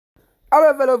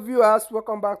Hello fellow viewers,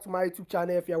 welcome back to my YouTube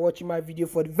channel. If you are watching my video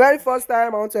for the very first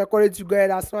time, I want to encourage you to go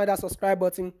ahead and smash that subscribe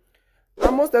button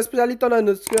and most especially turn on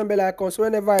the notification bell icon so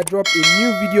whenever I drop a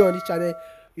new video on this channel,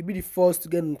 you'll be the first to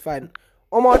get notified.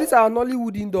 This is our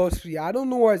Nollywood industry. I don't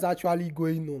know what is actually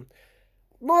going on.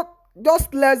 Not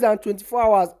just less than 24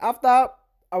 hours after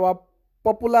our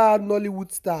popular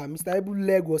Nollywood star Mr. Ibu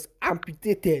leg was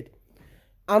amputated,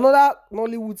 another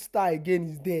Nollywood star again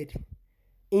is dead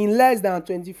in less than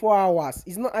 24 hours.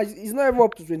 It's not even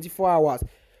up to 24 hours.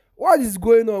 What is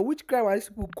going on? Which crime are these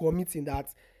people committing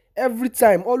that every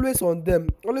time, always on them,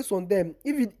 always on them?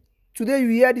 Today you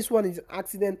hear this one is an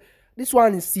accident, this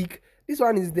one is sick, this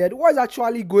one is dead. What is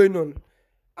actually going on?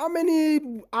 How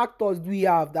many actors do we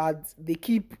have that they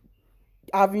keep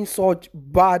having such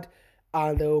bad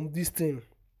and this thing,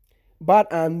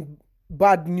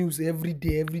 bad news every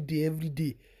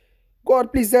day?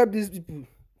 God, please help these people.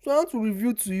 So I want to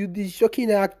review to you the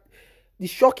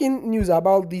shocking news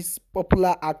about this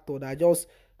popular actor that just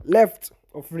left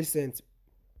of recent.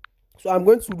 So I'm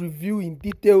going to review in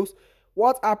details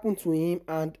what happened to him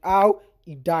and how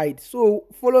he died. So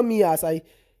follow me as I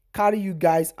carry you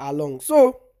guys along.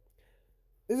 So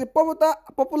there's a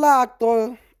popular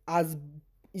actor has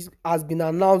been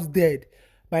announced dead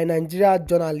by Nigerian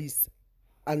journalist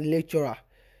and lecturer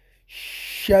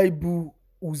Shaibu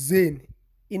Hussein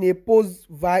in a post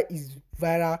via his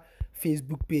viral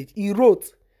Facebook page. He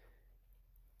wrote,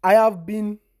 "I have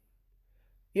been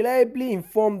reliably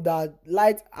informed that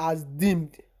light has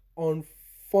dimmed on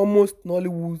foremost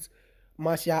Nollywood's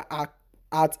martial art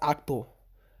actor,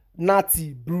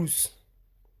 Natty Bruce."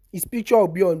 His picture will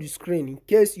be on the screen. In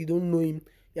case you don't know him,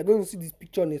 you're going to see this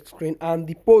picture on the screen and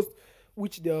the post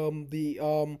which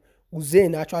the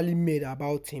Hussein actually made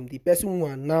about him, the person who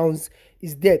announced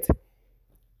his death.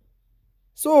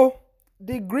 So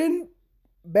the Green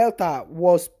Belter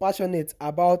was passionate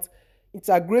about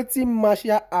integrating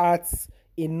martial arts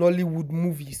in Nollywood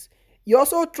movies. He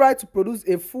also tried to produce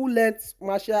a full-length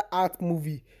martial art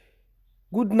movie,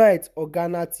 Good Night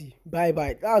Organati, Bye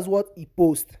Bye. That's what he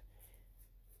posted.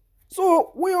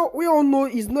 So we all know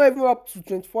it's not even up to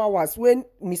 24 hours when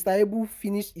Mr. Ebu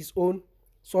finished his own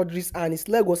surgeries and his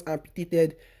leg was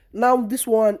amputated. Now this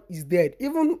one is dead.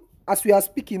 Even as we are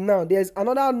speaking now, there's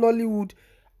another Nollywood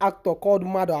actor called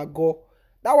Madago.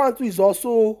 That one too is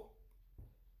also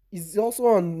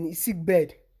on sick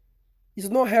bed. It's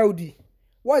not healthy.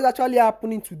 What is actually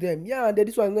happening to them? Yeah, and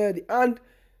this one is not healthy. And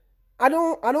I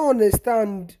don't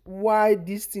understand why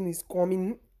this thing is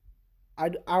coming.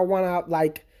 I wanna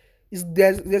like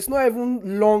there's not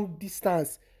even long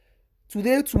distance.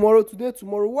 Today,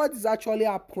 tomorrow. What is actually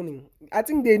happening? I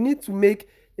think they need to make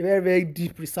a very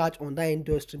deep research on that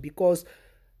industry because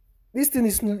this thing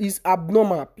is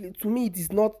abnormal. To me, it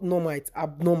is not normal, it's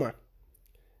abnormal.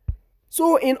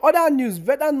 So in other news,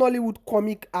 veteran Nollywood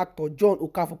comic actor John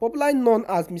Okafor, popularly known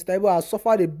as Mr. Ibo, has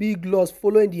suffered a big loss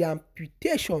following the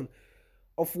amputation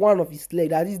of one of his legs.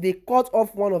 That is, they cut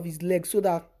off one of his legs so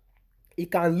that he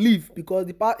can live, because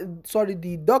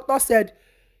the doctor said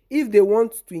if they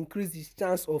want to increase his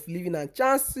chance of living and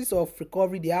chances of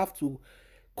recovery, they have to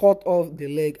cut off the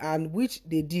leg, and which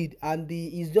they did. And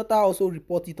his daughter also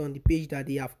reported on the page that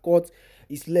they have cut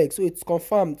his leg, so it's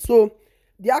confirmed. So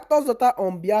the actor's daughter,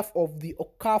 on behalf of the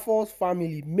Okafor's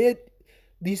family, made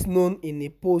this known in a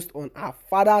post on her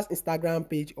father's Instagram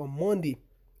page on Monday.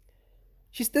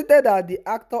 She stated that the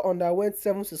actor underwent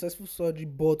 7 successful surgery,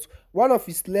 but one of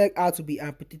his legs had to be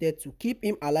amputated to keep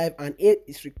him alive and aid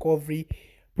his recovery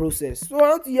process. So I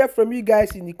want to hear from you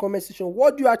guys in the comment section.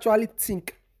 What do you actually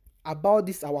think about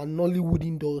this our Nollywood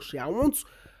industry? I want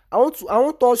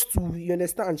us to, you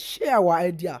understand, share our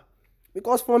idea,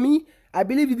 because for me, I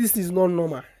believe this is not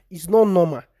normal. It's not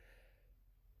normal.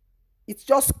 It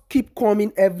just keep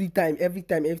coming every time.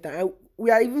 We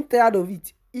are even tired of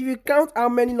it. If you count how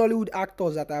many Nollywood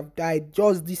actors that have died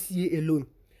just this year alone,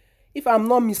 if I'm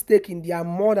not mistaken, there are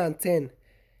more than 10.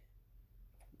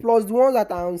 Plus the ones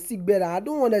that are on sick bed. I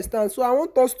don't understand. So I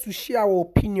want us to share our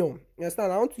opinion. You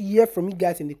understand? I want to hear from you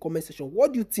guys in the comment section.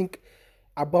 What do you think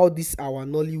about this our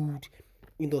Nollywood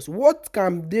industry? What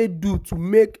can they do to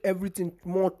make everything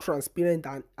more transparent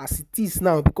than as it is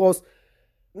now? Because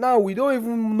now we don't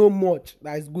even know much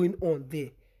that is going on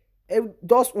there.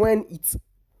 Just when it's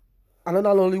another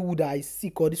Nollywood that is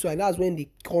sick or this one, that's when they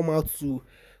come out to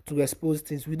expose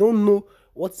things. We don't know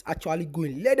what's actually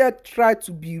going. Let them try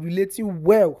to be relating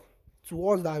well to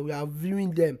us that we are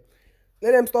viewing them.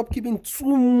 Let them stop keeping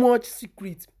too much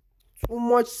secret. Too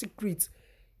much secret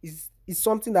is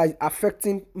something that is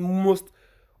affecting most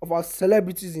of our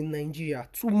celebrities in Nigeria.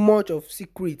 Too much of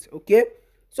secret, okay?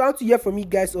 So I want to hear from you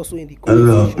guys also in the comment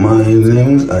Hello, section. my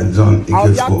names are John I'll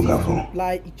be Ikechukwu active to Gafo.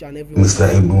 reply each and every one. Mr.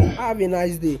 Ibu, Have a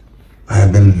nice day. I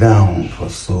have been down for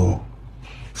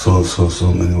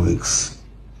so many weeks.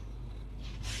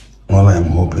 All I am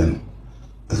hoping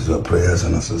is your prayers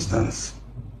and assistance.